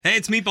Hey,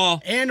 it's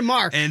Meatball. And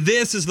Mark. And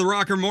this is the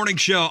Rocker Morning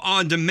Show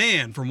on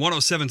demand from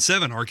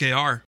 107.7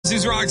 RKR. This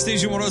is Rock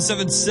Station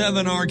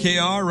 107.7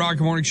 RKR,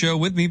 Rocker Morning Show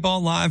with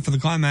Meatball live for the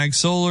Climax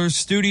Solar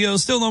Studio.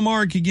 Still no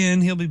Mark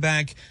again. He'll be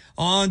back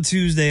on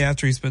Tuesday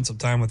after he spent some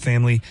time with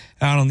family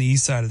out on the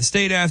east side of the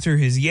state after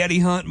his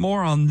Yeti hunt.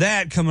 More on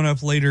that coming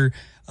up later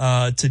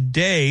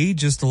today,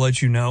 just to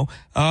let you know.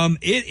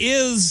 It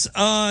is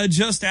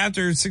just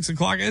after 6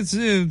 o'clock. It's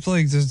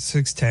like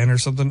 6:10 or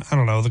something. I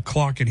don't know. The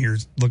clock in here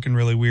is looking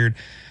really weird.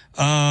 It's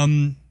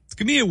gonna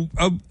be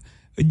a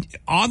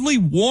oddly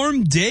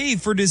warm day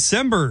for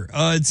December.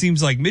 It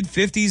seems like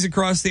mid-50s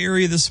across the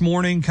area this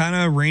morning, kind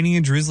of rainy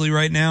and drizzly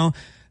right now.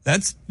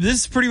 This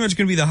is pretty much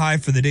going to be the high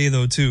for the day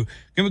though too.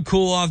 Going to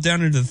cool off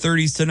down into the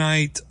 30s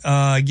tonight.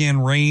 Again,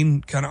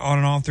 rain kind of on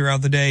and off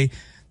throughout the day.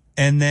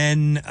 And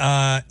then,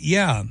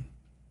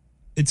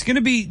 it's going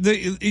to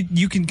be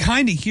you can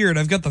kind of hear it.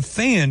 I've got the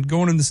fan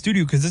going in the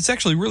studio because it's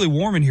actually really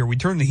warm in here. We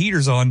turn the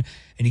heaters on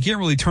and you can't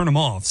really turn them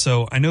off.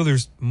 So I know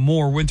there's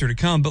more winter to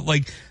come, but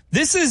like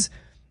this is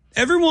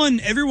everyone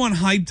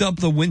hyped up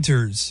the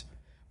winters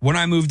when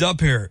I moved up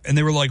here and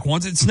they were like,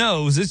 once it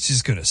snows, it's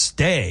just going to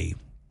stay.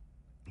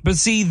 But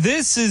see,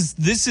 this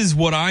is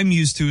what I'm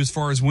used to as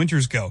far as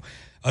winters go.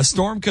 A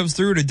storm comes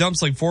through and it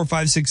dumps like 4,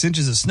 5, 6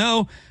 inches of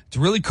snow. It's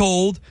really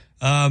cold.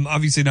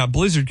 Obviously not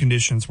blizzard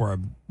conditions where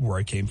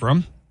I came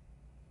from.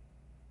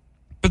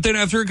 But then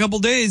after a couple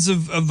days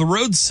of the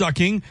roads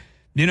sucking,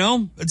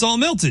 it's all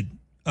melted.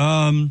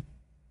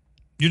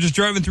 You're just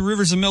driving through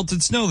rivers of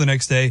melted snow the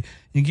next day.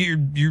 You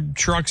get your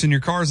trucks and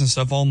your cars and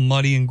stuff all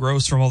muddy and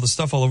gross from all the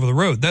stuff all over the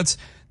road. That's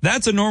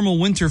a normal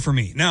winter for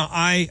me. Now,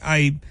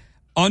 I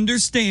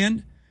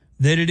understand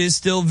that it is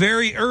still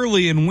very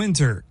early in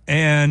winter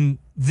and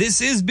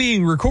this is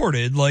being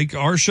recorded. Like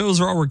our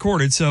shows are all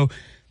recorded. So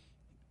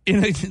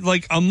in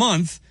a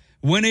month,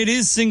 when it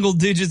is single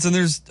digits and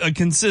there's a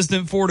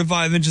consistent 4 to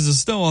 5 inches of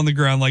snow on the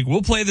ground, like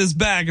we'll play this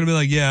back and be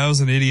like, yeah, I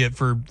was an idiot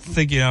for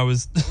thinking I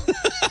was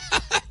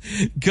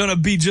gonna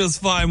be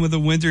just fine with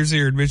the winters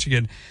here in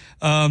Michigan.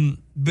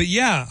 But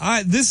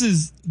yeah, this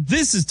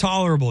is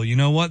tolerable. You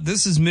know what?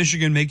 This is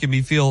Michigan making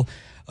me feel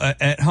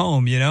at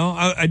home.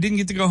 I didn't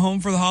get to go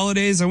home for the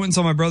holidays. I went and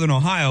saw my brother in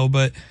Ohio,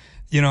 but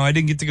I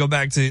didn't get to go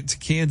back to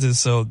Kansas.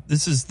 So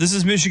this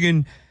is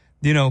Michigan,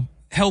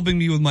 helping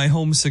me with my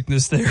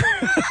homesickness there.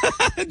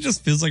 It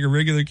just feels like a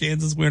regular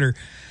Kansas winter.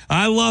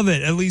 I love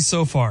it, at least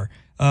so far.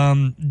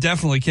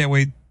 Definitely can't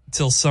wait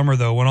till summer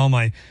though, when all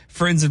my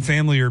friends and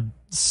family are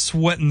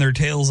sweating their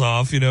tails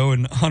off, and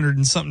 100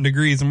 and something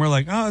degrees. And we're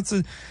like, oh, it's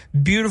a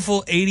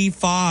beautiful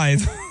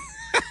 85.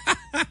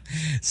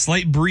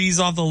 Slight breeze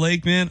off the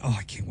lake, man. Oh,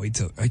 I can't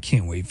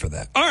wait for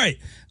that. All right.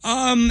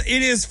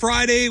 It is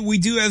Friday. We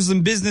do have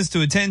some business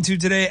to attend to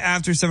today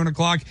after 7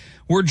 o'clock.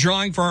 We're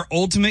drawing for our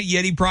ultimate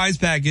Yeti prize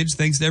package.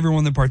 Thanks to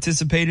everyone that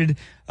participated,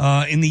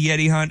 in the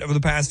Yeti hunt over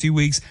the past few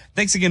weeks.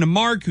 Thanks again to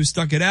Mark who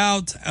stuck it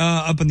out,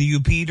 up in the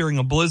UP during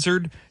a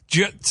blizzard,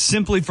 just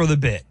simply for the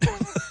bit.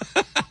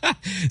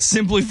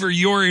 Simply for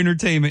your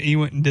entertainment, he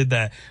went and did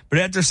that. But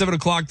after 7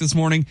 o'clock this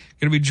morning,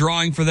 going to be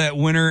drawing for that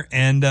winner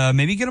and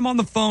maybe get him on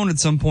the phone at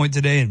some point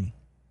today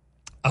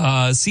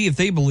and see if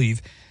they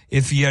believe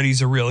if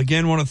Yetis are real.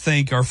 Again, want to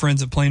thank our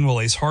friends at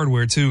Plainwell Ace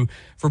Hardware, too,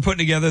 for putting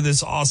together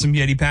this awesome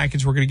Yeti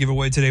package we're going to give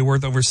away today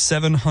worth over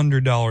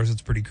 $700.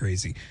 It's pretty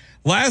crazy.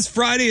 Last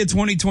Friday of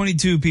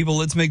 2022, people,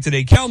 let's make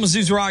today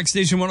Kalamazoo's Rock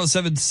Station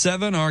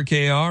 107.7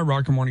 RKR,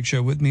 Rocker Morning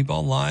Show with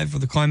Meatball live for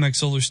the Climax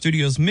Solar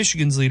Studios,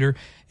 Michigan's leader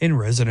in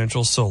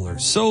residential solar.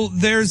 So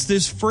there's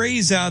this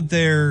phrase out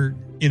there,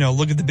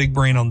 look at the big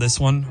brain on this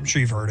one. I'm sure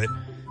you've heard it,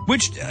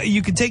 which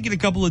you can take it a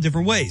couple of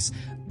different ways.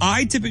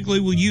 I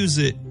typically will use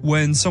it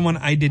when someone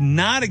I did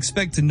not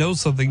expect to know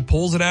something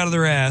pulls it out of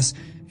their ass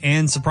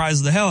and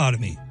surprises the hell out of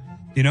me,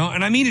 and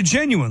I mean it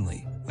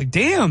genuinely. Like,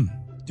 damn,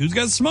 dude's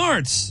got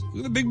smarts. Look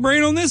at the big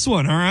brain on this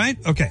one. All right.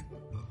 Okay.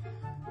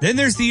 Then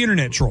there's the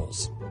internet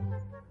trolls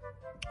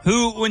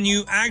who, when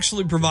you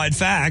actually provide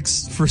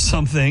facts for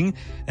something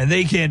and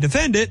they can't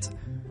defend it,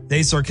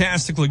 they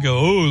sarcastically go,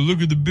 oh,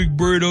 look at the big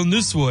brain on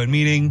this one,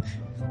 meaning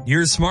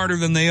you're smarter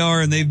than they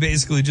are and they've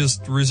basically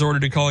just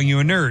resorted to calling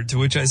you a nerd, to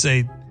which I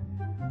say,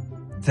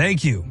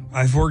 thank you.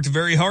 I've worked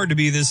very hard to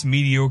be this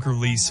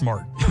mediocrely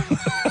smart.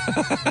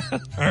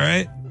 All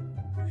right.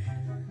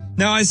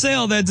 Now, I say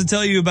all that to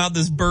tell you about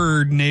this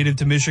bird native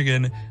to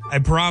Michigan. I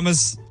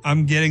promise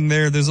I'm getting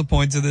there. There's a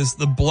point to this.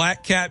 The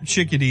black-capped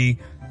chickadee,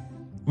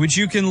 which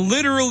you can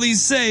literally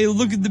say,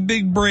 look at the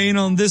big brain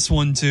on this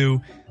one,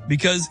 too,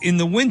 because in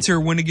the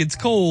winter, when it gets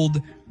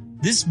cold,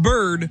 this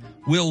bird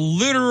will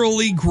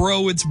literally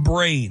grow its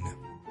brain.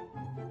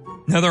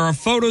 Now, there are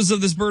photos of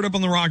this bird up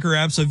on the Rocker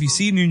app, so if you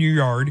see it in your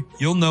yard,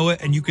 you'll know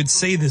it, and you could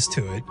say this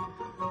to it.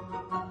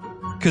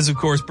 Because, of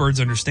course, birds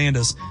understand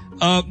us.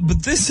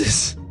 But this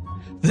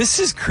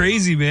is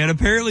crazy, man.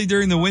 Apparently,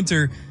 during the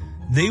winter,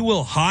 they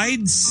will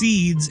hide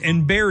seeds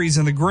and berries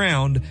in the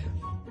ground,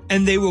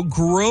 and they will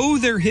grow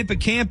their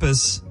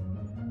hippocampus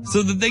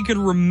so that they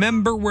can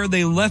remember where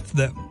they left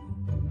them.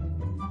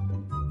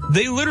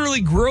 They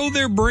literally grow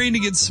their brain to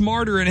get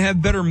smarter and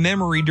have better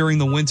memory during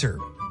the winter.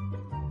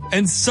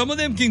 And some of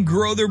them can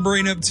grow their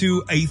brain up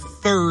to a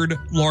third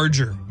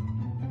larger.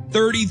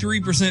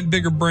 33%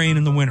 bigger brain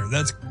in the winter.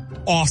 That's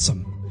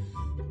awesome.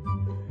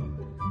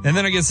 And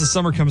then I guess the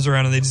summer comes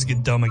around and they just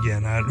get dumb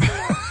again.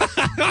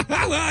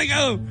 I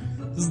go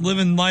just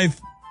living life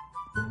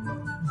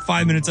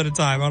 5 minutes at a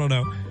time. I don't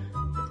know.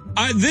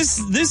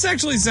 This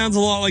actually sounds a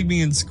lot like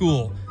me in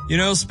school. You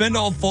know, spend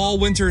all fall,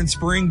 winter, and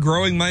spring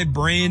growing my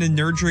brain and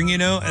nurturing, you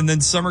know, and then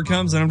summer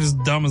comes and I'm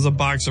just dumb as a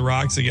box of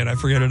rocks again. I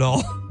forget it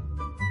all.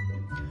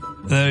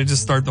 And then I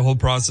just start the whole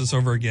process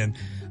over again.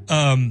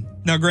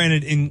 Now,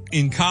 granted,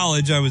 in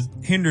college, I was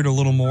hindered a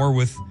little more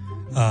with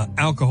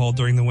alcohol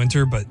during the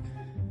winter, but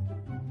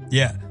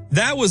yeah,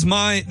 that was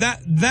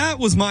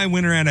my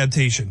winter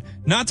adaptation.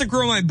 Not to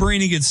grow my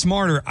brain and get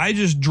smarter. I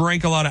just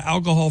drank a lot of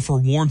alcohol for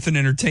warmth and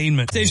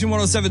entertainment. Station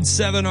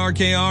 107.7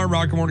 RKR,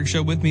 Rocker Morning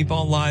Show with me,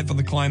 Paul, live from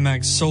the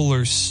Climax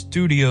Solar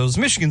Studios,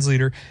 Michigan's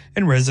leader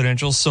in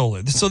residential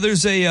solar. So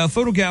there's a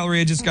photo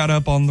gallery I just got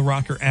up on the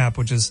Rocker app,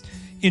 which is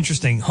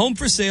interesting. Home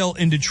for sale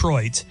in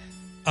Detroit.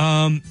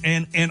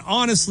 And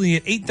honestly,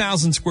 at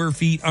 8,000 square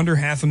feet, under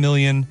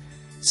 $500,000,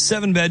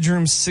 7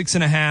 bedrooms,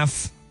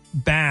 6.5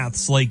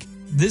 baths, like,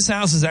 this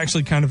house is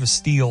actually kind of a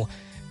steal,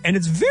 and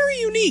it's very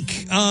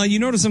unique. You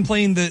notice I'm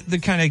playing the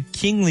kind of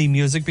kingly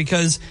music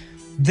because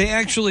they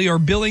actually are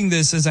billing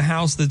this as a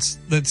house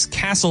that's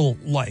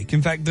castle-like.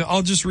 In fact,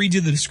 I'll just read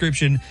you the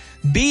description.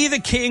 Be the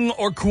king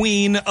or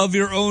queen of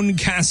your own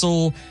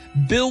castle,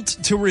 built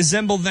to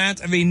resemble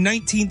that of a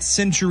 19th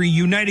century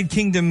United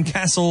Kingdom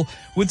castle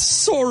with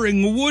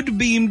soaring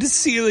wood-beamed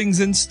ceilings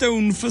and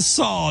stone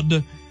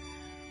facade.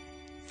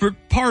 For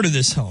part of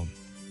this home.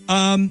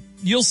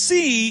 You'll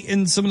see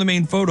in some of the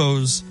main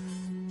photos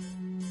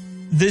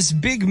this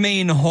big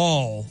main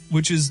hall,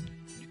 which is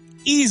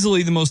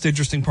easily the most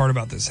interesting part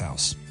about this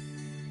house.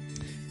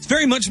 It's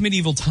very much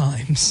medieval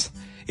times.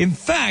 In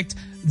fact,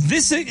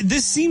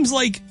 this seems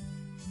like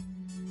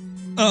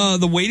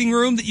the waiting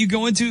room that you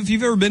go into. If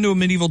you've ever been to a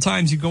medieval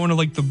times, you go into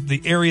like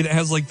the area that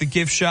has like the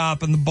gift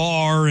shop and the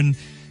bar and,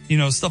 you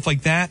know, stuff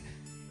like that.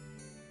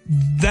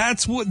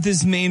 That's what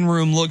this main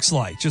room looks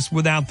like, just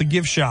without the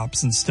gift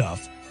shops and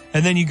stuff.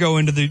 And then you go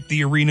into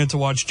the arena to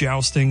watch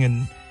jousting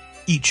and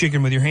eat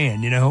chicken with your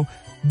hand, you know?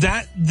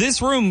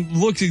 This room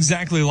looks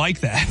exactly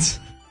like that.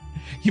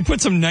 You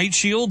put some night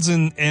shields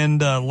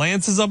and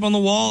lances up on the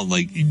wall,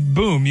 like,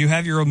 boom, you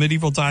have your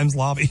medieval times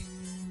lobby.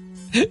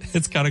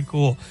 It's kind of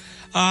cool.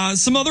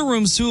 Some other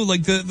rooms too,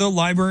 like the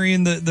library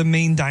and the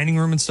main dining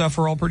room and stuff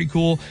are all pretty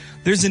cool.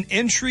 There's an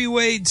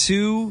entryway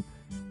to,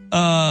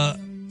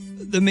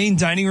 the main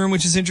dining room,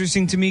 which is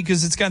interesting to me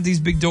because it's got these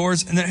big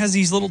doors and then it has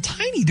these little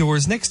tiny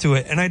doors next to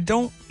it. And I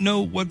don't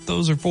know what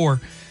those are for.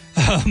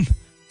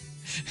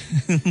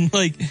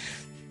 Like,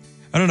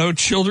 I don't know,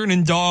 children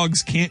and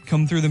dogs can't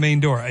come through the main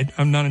door.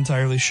 I'm not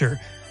entirely sure.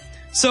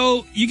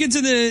 So you get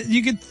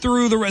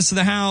through the rest of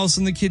the house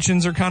and the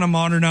kitchens are kind of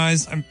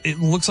modernized. It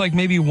looks like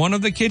maybe one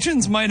of the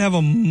kitchens might have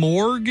a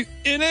morgue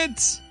in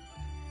it.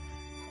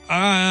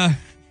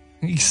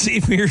 You can see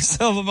for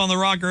yourself up on the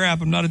Rocker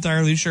app. I'm not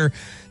entirely sure.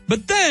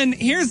 But then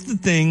here's the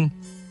thing.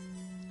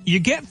 You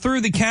get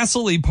through the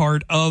castle-y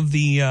part of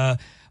the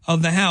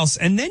house,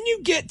 and then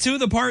you get to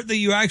the part that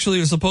you actually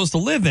are supposed to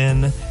live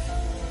in,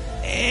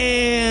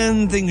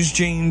 and things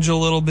change a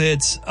little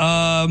bit.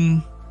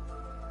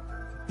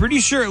 Pretty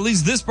sure at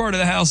least this part of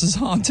the house is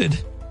haunted.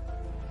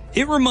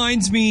 It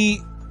reminds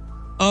me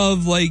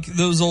of like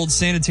those old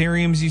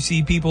sanitariums you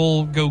see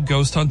people go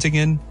ghost hunting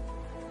in.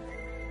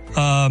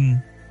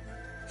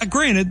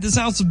 Granted, this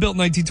house was built in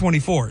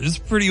 1924. It's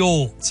pretty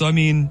old. So, I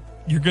mean,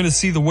 you're going to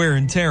see the wear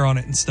and tear on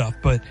it and stuff,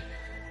 but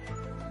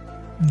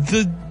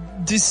the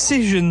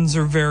decisions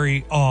are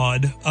very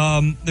odd.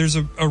 There's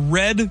a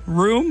red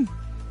room,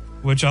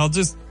 which I'll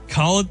just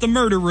call it the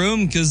murder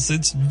room because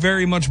it's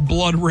very much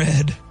blood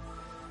red.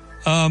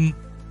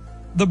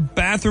 The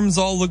bathrooms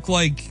all look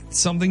like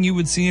something you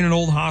would see in an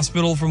old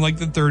hospital from like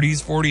the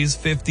 30s, 40s,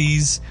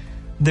 50s.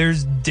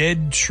 There's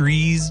dead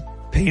trees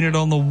painted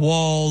on the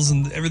walls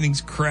and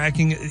everything's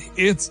cracking.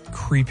 It's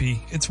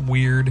creepy. It's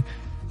weird.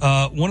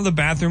 One of the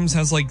bathrooms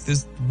has like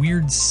this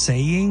weird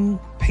saying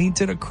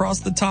painted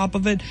across the top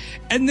of it.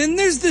 And then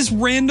there's this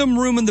random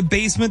room in the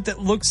basement that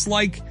looks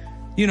like,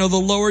 you know, the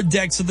lower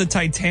decks of the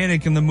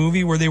Titanic in the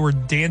movie where they were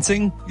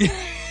dancing.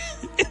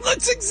 It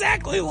looks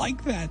exactly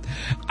like that.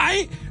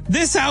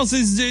 This house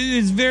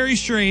is very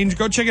strange.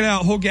 Go check it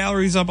out. Whole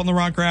gallery's up on the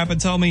Rocker app and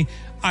tell me,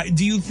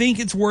 do you think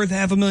it's worth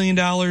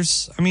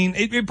 $500,000? I mean,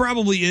 it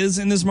probably is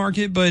in this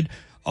market, but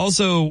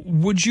also,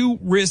 would you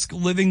risk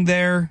living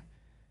there?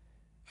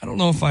 I don't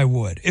know if I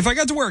would. If I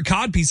got to wear a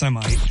codpiece, I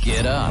might.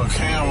 Get up.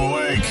 Okay, I'm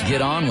awake.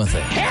 Get on with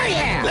it. Hell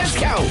yeah, let's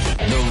go.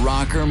 The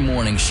Rocker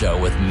Morning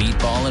Show with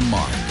Meatball and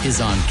Mark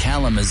is on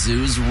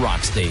Kalamazoo's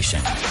Rock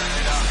Station.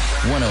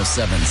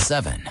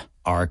 107.7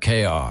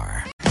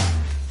 RKR.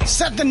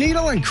 Set the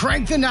needle and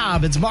crank the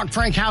knob. It's Mark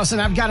Frankhouse,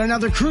 and I've got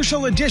another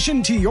crucial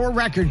addition to your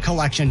record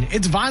collection.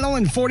 It's Vinyl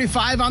and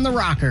 45 on the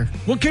rocker.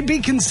 What could be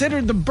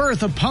considered the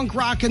birth of punk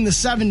rock in the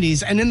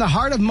 70s, and in the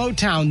heart of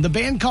Motown, the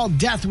band called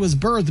Death was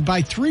birthed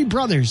by three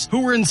brothers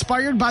who were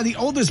inspired by the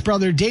oldest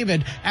brother,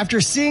 David, after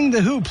seeing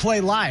The Who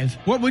play live.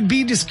 What would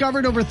be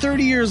discovered over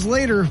 30 years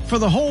later for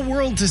the whole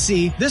world to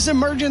see, this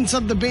emergence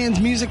of the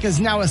band's music is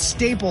now a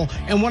staple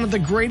and one of the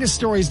greatest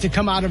stories to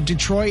come out of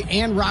Detroit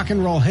and rock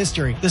and roll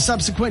history. The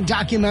subsequent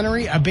documentary,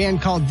 A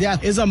Band Called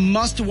Death, is a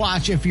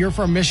must-watch if you're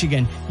from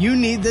Michigan. You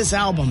need this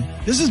album.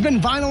 This has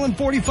been Vinyl and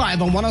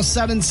 45 on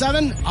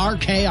 107.7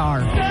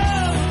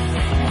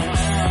 RKR.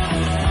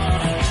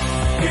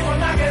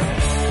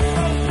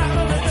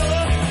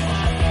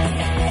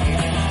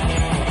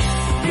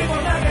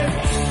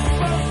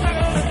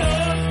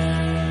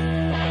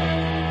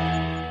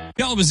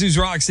 Kalamazoo's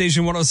Rock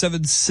Station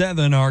 107.7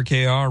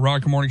 RKR,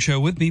 Rock Morning Show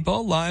with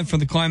Meatball, live from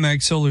the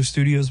Climax Solar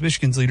Studios,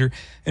 Michigan's leader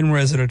in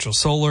residential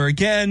solar.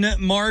 Again,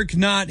 Mark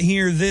not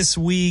here this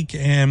week,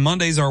 and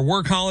Monday's our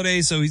work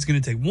holiday, so he's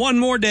going to take one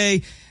more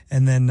day,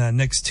 and then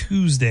next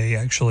Tuesday,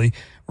 actually,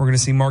 we're going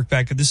to see Mark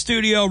back at the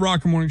studio.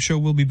 Rock Morning Show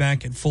will be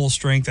back at full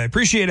strength. I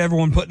appreciate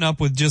everyone putting up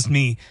with just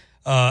me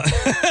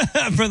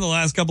for the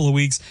last couple of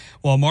weeks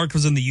while Mark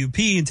was in the UP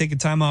and taking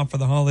time off for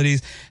the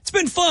holidays. It's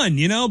been fun,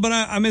 but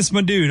I miss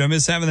my dude. I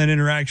miss having that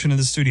interaction in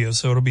the studio.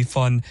 So it'll be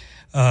fun,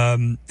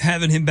 having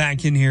him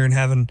back in here and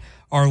having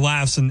our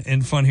laughs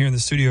and fun here in the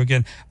studio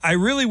again. I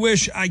really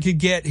wish I could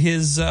get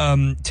his,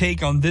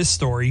 take on this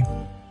story.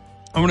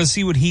 I want to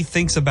see what he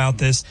thinks about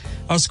this.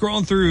 I was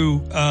scrolling through,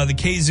 the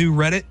Kazoo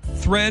Reddit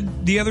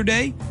thread the other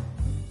day,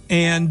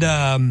 and,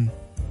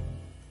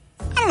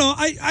 I don't know.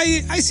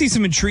 I see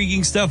some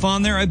intriguing stuff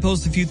on there. I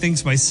post a few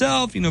things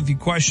myself, a few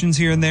questions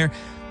here and there.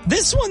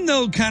 This one,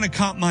 though, kind of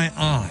caught my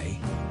eye.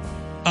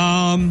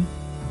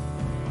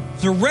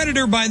 The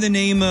Redditor by the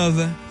name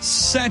of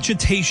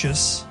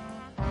Sagittatius,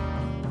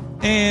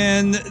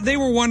 and they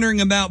were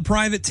wondering about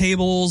private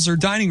tables or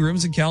dining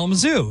rooms in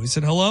Kalamazoo. He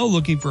said, hello,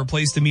 looking for a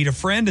place to meet a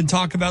friend and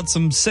talk about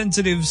some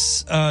sensitive,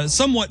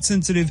 somewhat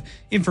sensitive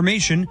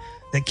information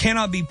that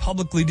cannot be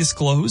publicly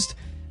disclosed.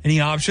 Any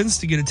options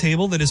to get a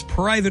table that is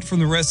private from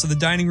the rest of the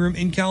dining room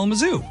in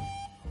Kalamazoo?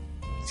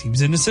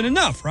 Seems innocent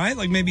enough, right?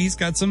 Like maybe he's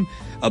got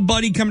a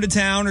buddy come to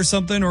town or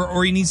something,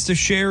 or he needs to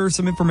share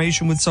some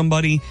information with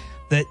somebody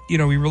that, he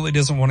really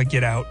doesn't want to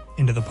get out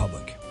into the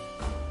public.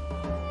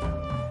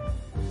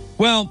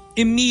 Well,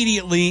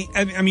 immediately,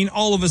 I mean,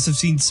 all of us have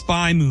seen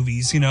spy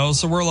movies,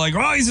 so we're like,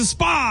 oh, he's a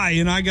spy.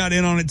 And I got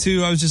in on it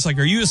too. I was just like,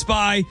 are you a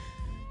spy?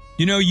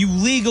 You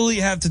legally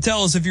have to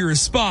tell us if you're a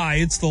spy.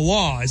 It's the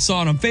law. I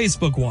saw it on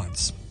Facebook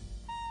once.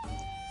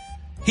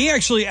 He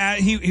actually,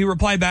 he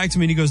replied back to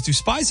me and he goes, do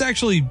spies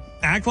actually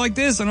act like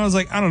this? And I was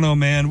like, I don't know,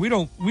 man. We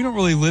don't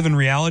really live in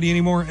reality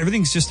anymore.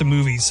 Everything's just a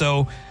movie.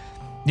 So,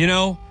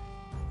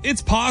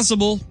 it's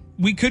possible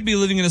we could be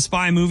living in a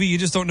spy movie. You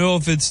just don't know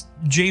if it's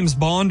James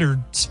Bond or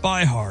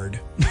Spy Hard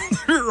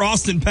or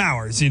Austin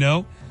Powers, It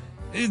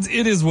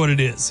is what it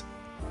is.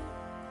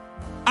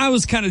 I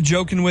was kind of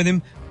joking with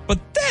him, but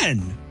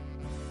then,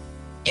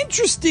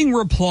 interesting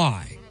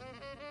reply.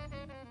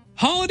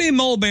 Holiday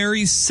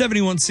Mulberry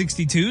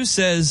 7162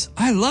 says,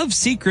 I love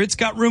secrets.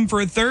 Got room for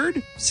a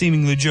third?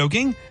 Seemingly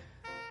joking.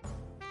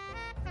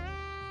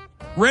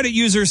 Reddit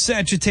user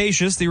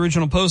Sagittatius, the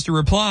original poster,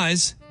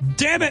 replies,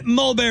 damn it,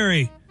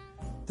 Mulberry.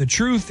 The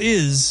truth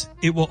is,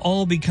 it will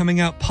all be coming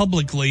out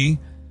publicly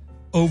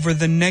over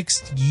the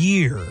next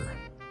year.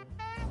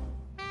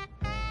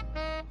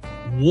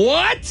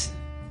 What?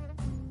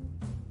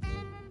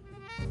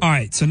 All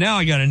right, so now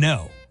I gotta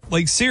know.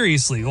 Like,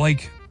 seriously,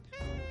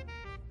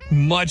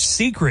 much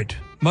secret,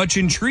 much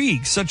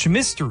intrigue, such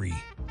mystery.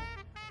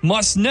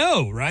 Must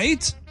know,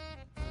 right?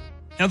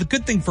 Now, the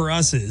good thing for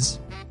us is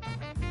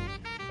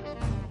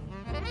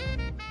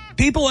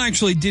people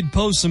actually did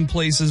post some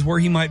places where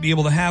he might be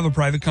able to have a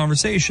private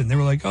conversation. They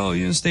were like,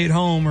 oh, stay at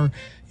home or,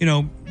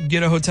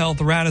 get a hotel at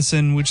the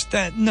Radisson,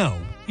 no,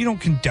 you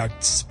don't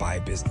conduct spy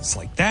business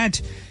like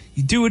that.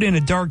 You do it in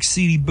a dark,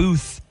 seedy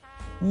booth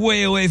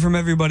way away from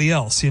everybody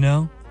else,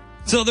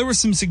 So there were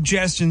some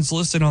suggestions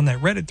listed on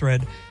that Reddit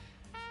thread.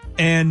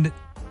 And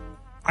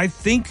I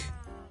think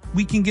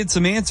we can get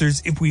some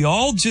answers if we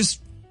all just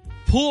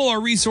pull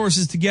our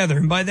resources together.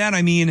 And by that,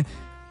 I mean,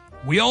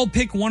 we all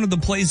pick one of the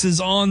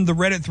places on the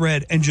Reddit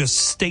thread and just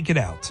stake it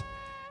out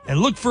and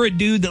look for a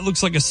dude that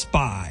looks like a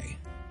spy.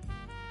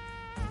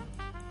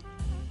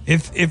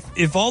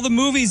 If all the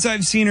movies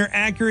I've seen are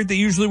accurate, they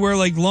usually wear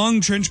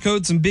long trench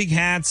coats and big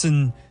hats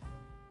and,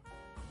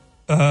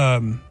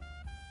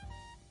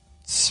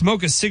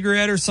 smoke a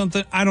cigarette or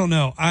something. I don't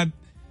know. I've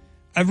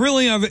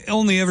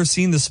only ever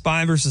seen the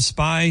Spy versus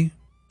Spy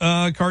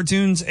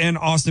cartoons and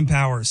Austin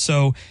Powers.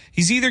 So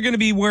he's either going to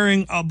be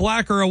wearing a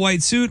black or a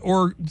white suit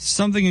or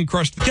something in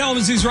crushed.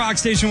 Kalamazoo's Rock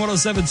Station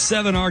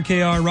 107.7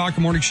 RKR Rock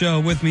Morning Show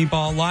with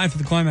Meatball, live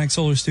from the Climax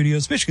Solar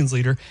Studios, Michigan's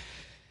leader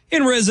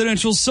in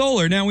residential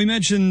solar. Now, we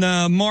mentioned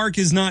Mark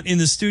is not in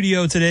the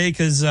studio today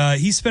because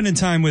he's spending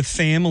time with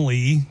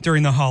family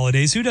during the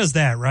holidays. Who does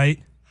that, right?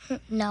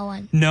 No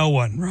one. No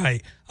one,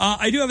 right.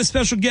 I do have a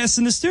special guest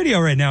in the studio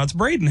right now. It's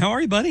Braden. How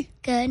are you, buddy?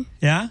 Good.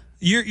 Yeah?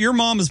 Your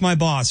mom is my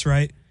boss,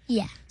 right?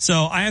 Yeah.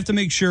 So I have to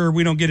make sure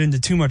we don't get into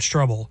too much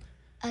trouble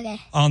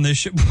Okay. on this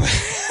show.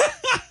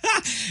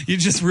 You're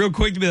just real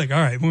quick to be like,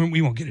 all right,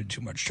 we won't get into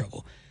too much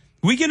trouble.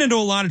 We get into a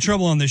lot of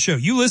trouble on this show.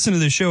 You listen to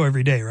this show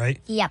every day, right?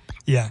 Yep.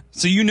 Yeah.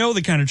 So you know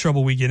the kind of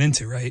trouble we get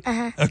into, right?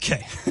 Uh-huh.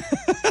 Okay.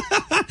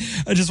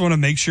 I just want to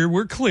make sure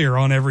we're clear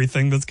on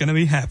everything that's going to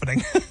be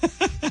happening.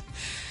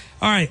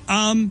 All right.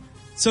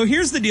 So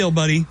here's the deal,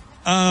 buddy.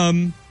 Are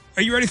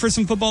you ready for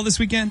some football this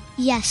weekend?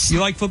 Yes. You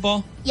like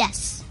football?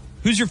 Yes.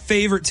 Who's your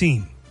favorite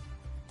team?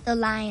 The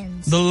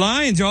Lions. The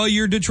Lions. Oh,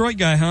 you're a Detroit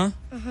guy, huh?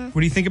 Mm-hmm. What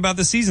do you think about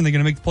the season? They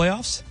going to make the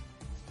playoffs?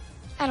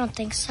 I don't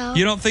think so.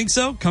 You don't think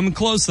so? Coming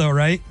close, though,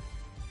 right?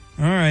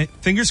 All right.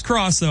 Fingers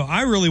crossed, though.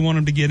 I really want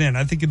them to get in.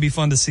 I think it'd be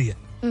fun to see it.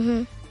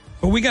 Mm-hmm.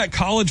 But we got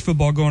college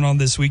football going on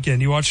this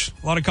weekend. You watch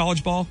a lot of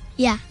college ball?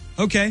 Yeah.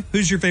 Okay.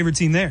 Who's your favorite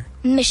team there?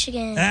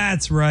 Michigan.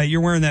 That's right.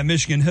 You're wearing that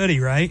Michigan hoodie,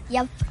 right?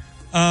 Yep.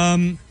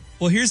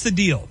 Well, here's the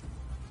deal.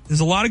 There's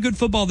a lot of good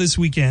football this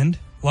weekend,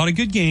 a lot of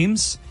good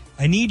games.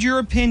 I need your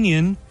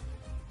opinion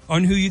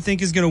on who you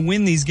think is going to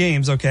win these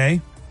games,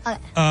 okay?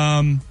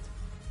 Okay.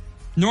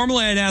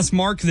 Normally I'd ask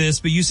Mark this,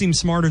 but you seem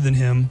smarter than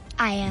him.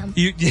 I am.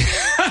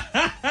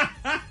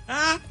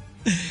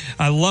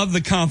 I love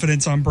the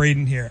confidence on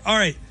Braden here. All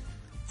right.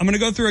 I'm going to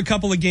go through a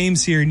couple of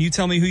games here, and you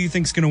tell me who you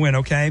think's going to win,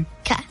 okay?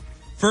 Okay.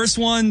 First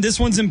one, this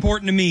one's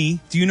important to me.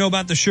 Do you know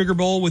about the Sugar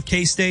Bowl with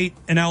K-State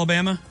and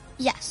Alabama?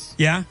 Yes.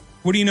 Yeah?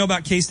 What do you know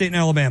about K-State and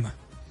Alabama?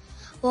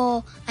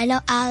 Well, I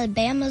know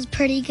Alabama's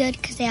pretty good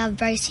because they have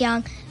Bryce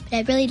Young, but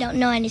I really don't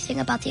know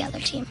anything about the other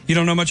team. You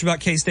don't know much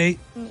about K-State?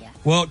 Yeah.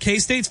 Well,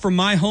 K-State's from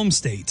my home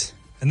state,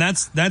 and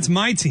that's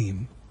my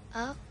team.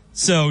 Oh.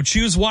 So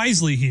choose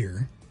wisely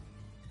here.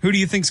 Who do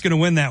you think's going to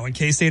win that one,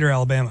 K-State or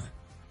Alabama?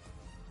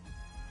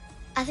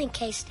 I think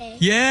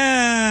K-State.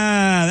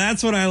 Yeah,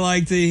 that's what I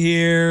like to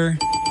hear.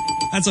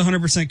 That's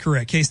 100%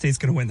 correct. K-State's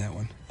going to win that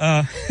one.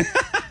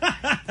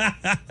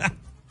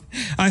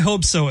 I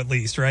hope so, at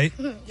least, right?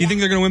 Yeah. You think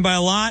they're going to win by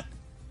a lot?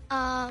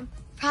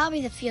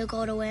 Probably the field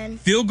goal to win.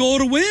 Field goal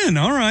to win.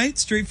 All right.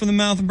 Straight from the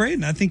mouth of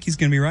Braden. I think he's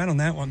going to be right on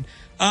that one.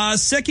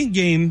 Second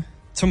game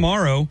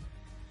tomorrow.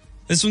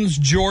 This one's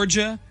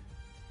Georgia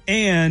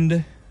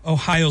and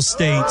Ohio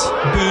State.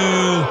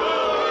 Boo.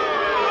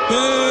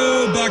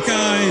 Boo,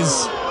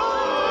 Buckeyes.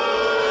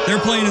 They're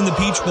playing in the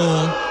Peach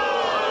Bowl.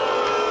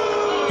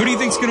 Who do you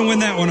think's going to win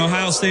that one,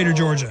 Ohio State or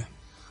Georgia?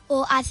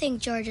 Well, I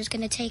think Georgia's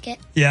going to take it.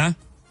 Yeah?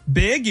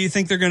 Big? You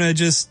think they're going to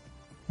just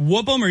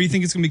whoop them, or you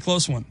think it's going to be a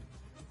close one?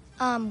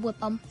 Whip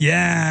them.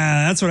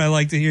 Yeah, that's what I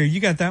like to hear. You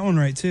got that one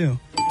right, too.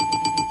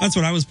 That's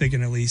what I was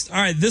picking, at least. All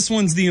right, this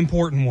one's the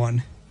important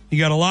one. You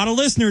got a lot of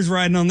listeners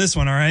riding on this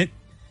one, all right?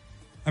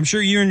 I'm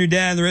sure you and your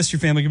dad and the rest of your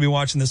family can be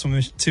watching this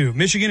one, too.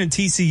 Michigan and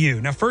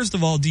TCU. Now, first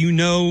of all, do you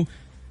know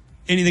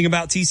anything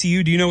about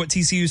TCU? Do you know what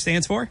TCU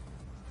stands for?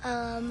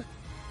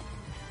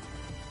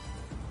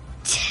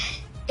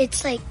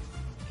 It's like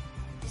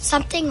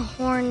something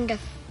horned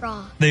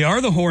frog. They are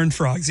the Horned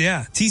Frogs,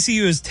 yeah.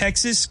 TCU is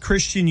Texas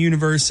Christian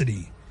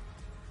University,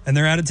 and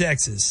they're out of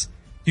Texas.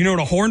 Do you know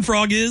what a horned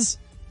frog is?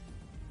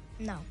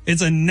 No.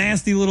 It's a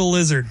nasty little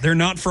lizard. They're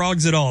not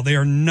frogs at all. They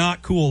are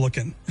not cool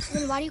looking.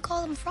 Then why do you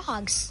call them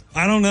frogs?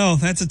 I don't know.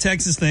 That's a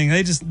Texas thing.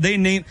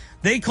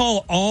 They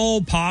call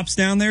all pops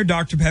down there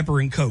Dr.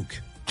 Pepper and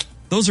Coke.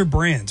 Those are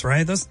brands,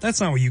 right?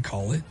 That's not what you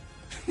call it.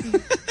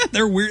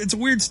 They're weird. It's a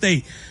weird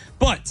state.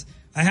 But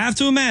I have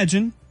to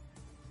imagine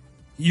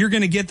you're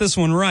going to get this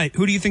one right.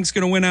 Who do you think's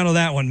going to win out of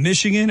that one?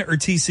 Michigan or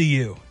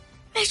TCU?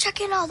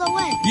 Michigan all the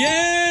way.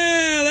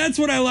 Yeah, that's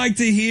what I like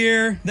to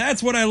hear.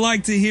 That's what I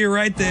like to hear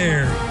right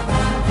there.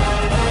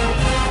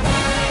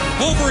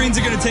 Wolverines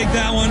are going to take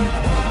that one.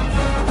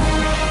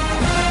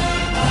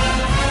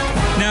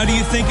 Now, do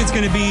you think it's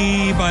going to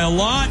be by a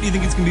lot? Do you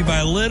think it's going to be by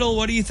a little?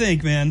 What do you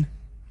think, man?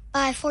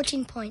 By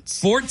 14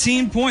 points.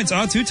 14 points.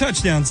 Oh, 2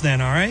 touchdowns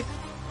then, all right?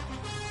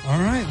 All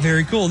right,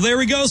 very cool. There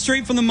we go.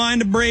 Straight from the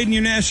mind of Braden,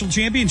 your national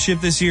championship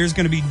this year is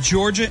going to be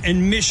Georgia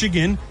and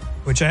Michigan,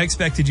 which I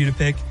expected you to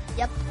pick.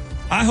 Yep.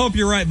 I hope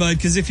you're right, bud,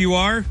 because if you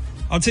are,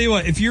 I'll tell you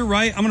what, if you're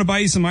right, I'm going to buy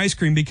you some ice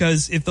cream,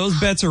 because if those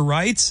bets are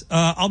right,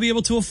 I'll be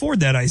able to afford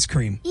that ice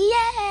cream.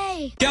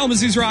 Yay!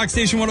 Kalamazoo's Rock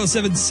Station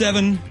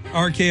 107.7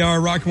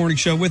 RKR Rock Morning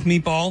Show with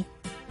Meatball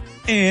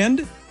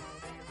and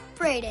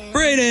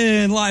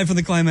Braden, live from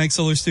the Climax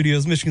Solar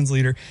Studios, Michigan's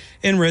leader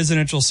in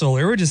residential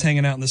solar. We're just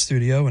hanging out in the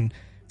studio and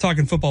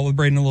talking football with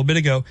Braden a little bit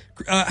ago.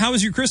 How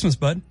was your Christmas,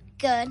 bud?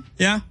 Good.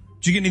 Yeah?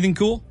 Did you get anything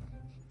cool?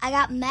 I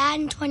got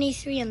Madden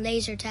 23 and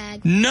laser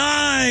tag.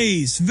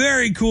 Nice!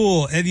 Very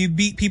cool. Have you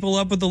beat people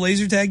up with the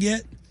laser tag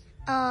yet?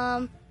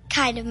 Kind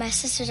of. My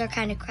sisters are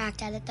kind of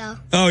cracked at it, though.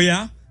 Oh,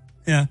 yeah?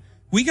 Yeah.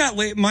 We got,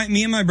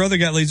 me and my brother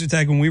got laser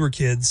tag when we were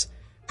kids.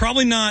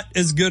 Probably not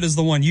as good as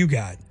the one you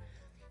got.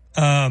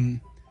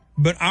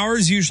 But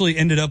ours usually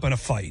ended up in a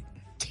fight.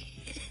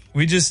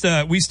 We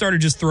started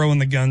just throwing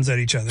the guns at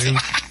each other.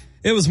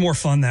 It was more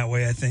fun that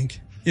way, I think.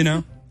 You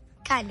know?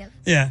 Kind of.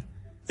 Yeah.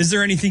 Is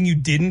there anything you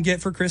didn't get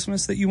for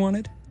Christmas that you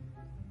wanted?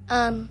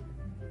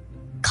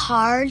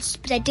 Cards,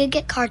 but I did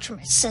get cards from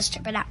my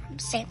sister, but not from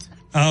Santa.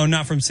 Oh,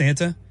 not from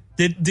Santa?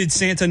 Did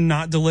Santa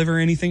not deliver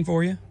anything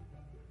for you?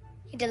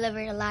 He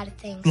delivered a lot of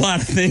things. A lot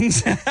of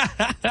things?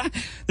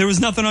 There was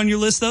nothing on your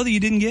list, though, that you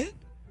didn't get?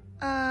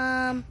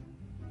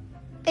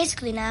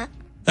 Basically not.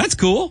 That's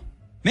cool.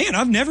 Man,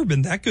 I've never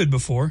been that good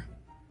before.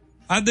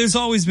 There's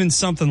always been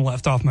something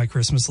left off my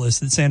Christmas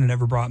list that Santa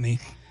never brought me.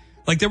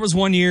 Like, there was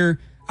one year,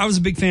 I was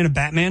a big fan of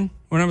Batman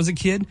when I was a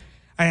kid.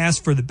 I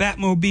asked for the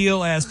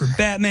Batmobile, I asked for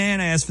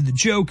Batman, I asked for the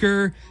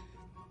Joker.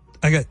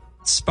 I got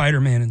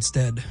Spider-Man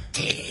instead.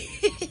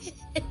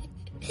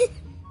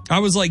 I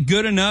was like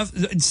good enough.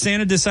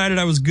 Santa decided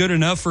I was good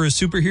enough for a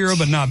superhero,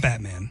 but not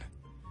Batman.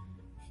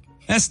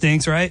 That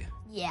stinks, right?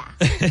 Yeah.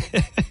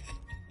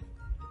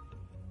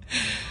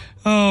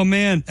 Oh,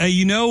 man.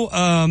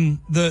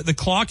 The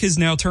clock has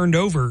now turned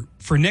over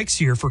for next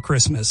year for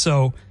Christmas.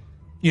 So,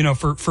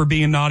 for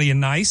being naughty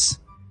and nice.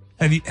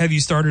 Have you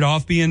started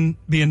off being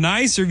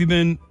nice, or have you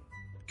been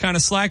kind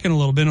of slacking a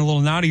little, been a little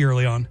naughty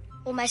early on?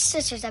 Well, my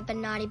sisters have been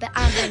naughty, but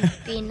I've been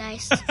being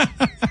nice.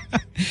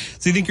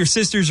 So you think your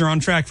sisters are on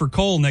track for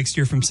coal next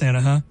year from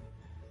Santa, huh?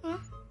 Hmm?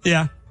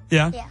 Yeah.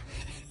 Yeah.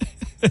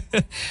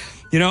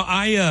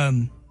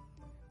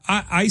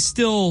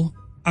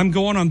 I'm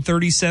going on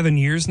 37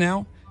 years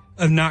now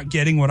of not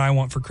getting what I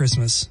want for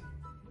Christmas.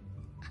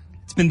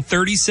 It's been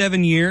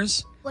 37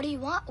 years. What do you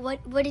want?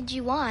 What did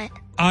you want?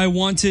 I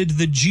wanted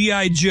the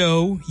G.I.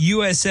 Joe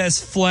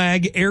USS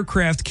Flag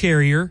aircraft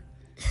carrier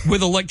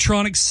with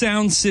electronic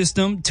sound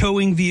system,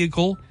 towing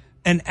vehicle,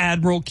 and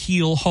Admiral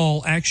Keel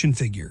Hall action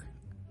figure.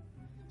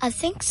 I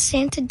think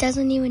Santa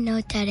doesn't even know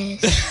what that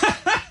is.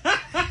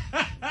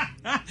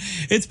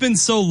 It's been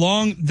so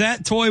long.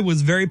 That toy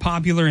was very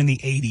popular in the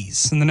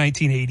 80s, in the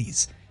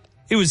 1980s.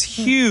 It was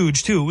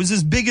huge, too. It was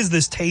as big as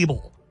this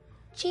table.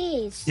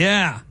 Jeez.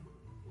 Yeah.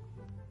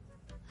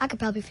 I could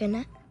probably fit in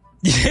that.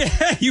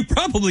 Yeah, you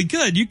probably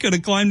could. You could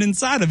have climbed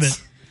inside of it.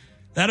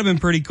 That'd have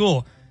been pretty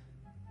cool.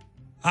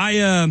 I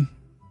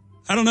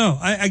don't know.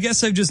 I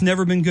guess I've just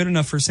never been good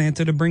enough for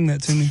Santa to bring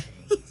that to me.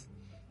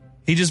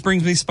 He just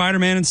brings me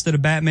Spider-Man instead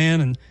of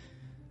Batman. And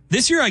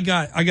this year I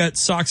got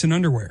socks and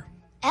underwear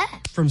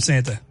from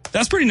Santa.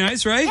 That's pretty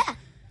nice, right? Yeah.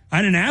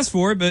 I didn't ask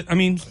for it, but I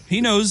mean,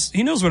 he knows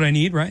what I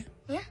need, right?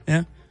 Yeah.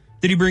 Yeah.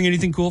 Did he bring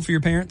anything cool for your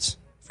parents?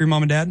 For your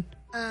mom and dad?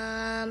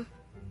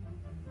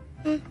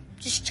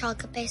 Just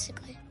chocolate,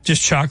 basically.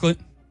 Just chocolate?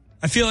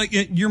 I feel like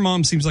your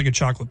mom seems like a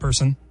chocolate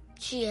person.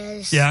 She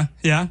is. Yeah?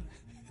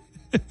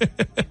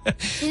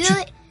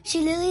 She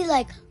literally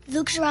like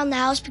looks around the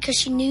house because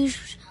she knew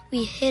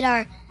we hid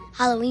our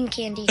Halloween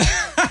candy.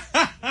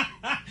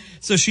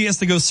 So she has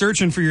to go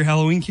searching for your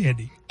Halloween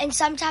candy. And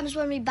sometimes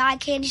when we buy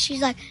candy,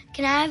 she's like,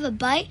 "Can I have a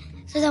bite?"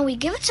 So then we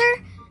give it to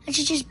her, and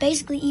she just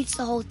basically eats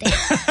the whole thing.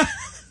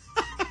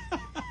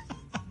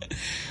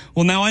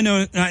 Well, now I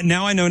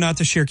know not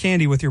to share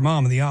candy with your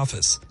mom in the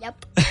office.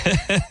 Yep.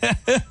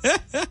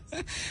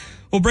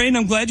 Well, Brayden,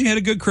 I'm glad you had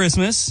a good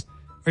Christmas.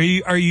 Do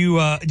you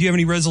have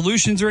any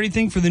resolutions or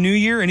anything for the new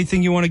year?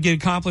 Anything you want to get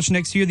accomplished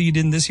next year that you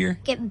didn't this year?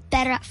 Get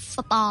better at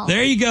football.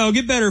 There you go.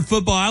 Get better at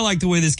football. I like the way this